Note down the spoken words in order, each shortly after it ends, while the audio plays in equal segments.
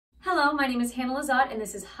Hello, my name is Hannah Lizotte, and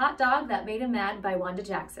this is Hot Dog That Made Him Mad by Wanda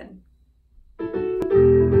Jackson.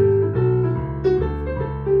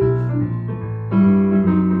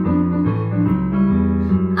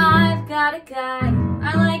 I've got a guy,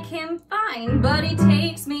 I like him fine, but he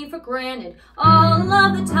takes me for granted all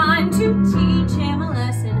of the time. To teach him a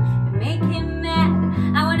lesson and make him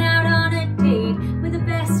mad, I went out on a date with the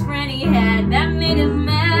best friend he had. That made him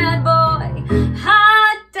mad, boy.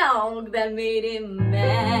 Hot dog, that made him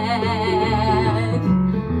mad.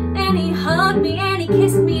 And he hugged me and he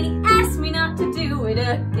kissed me and he asked me not to do it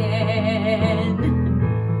again.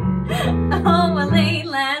 Oh, well, late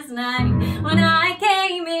last night when I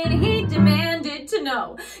came in, he demanded to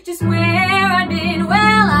know just where I'd been.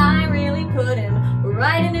 Well, I really put him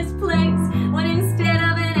right in his place, when instead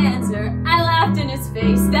of an answer, I laughed in his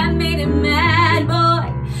face. That made him mad, boy.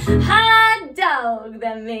 Hot dog,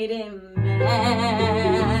 that made him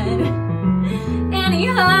mad. And he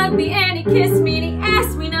hugged me and he kissed me and he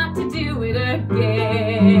asked me not to do it again.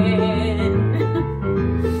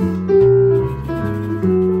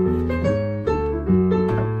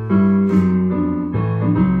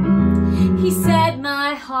 He said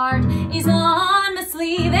my heart is on my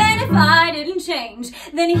sleeve, and if I didn't change,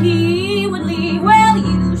 then he would leave. Well,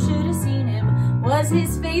 you should have seen him. Was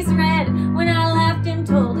his face red when I laughed and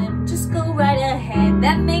told him, just go right ahead.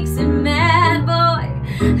 That makes him mad, boy.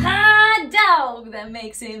 Hot dog, that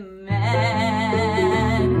makes him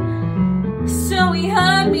mad. So he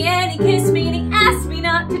hugged me and he kissed me and he asked me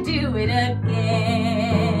not to do it again.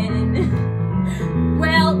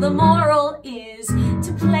 Well, the moral is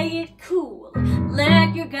to play it cool.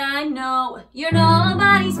 Let your guy know you're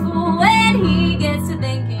nobody's fool. When he gets to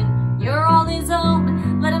thinking you're all his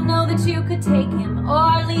own, let him know that you could take him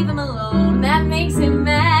or leave him alone. That makes him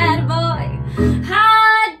mad, boy.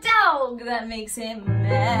 Hot dog, that makes him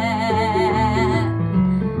mad.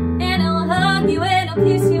 And he'll hug you and he'll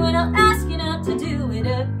kiss you and he'll ask you not to do it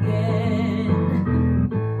again.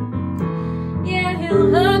 Yeah,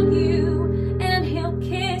 he'll hug you and he'll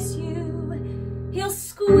kiss you, he'll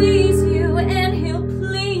squeeze you and he'll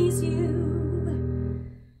please you,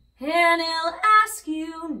 and he'll ask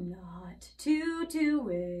you not to do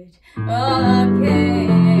it again.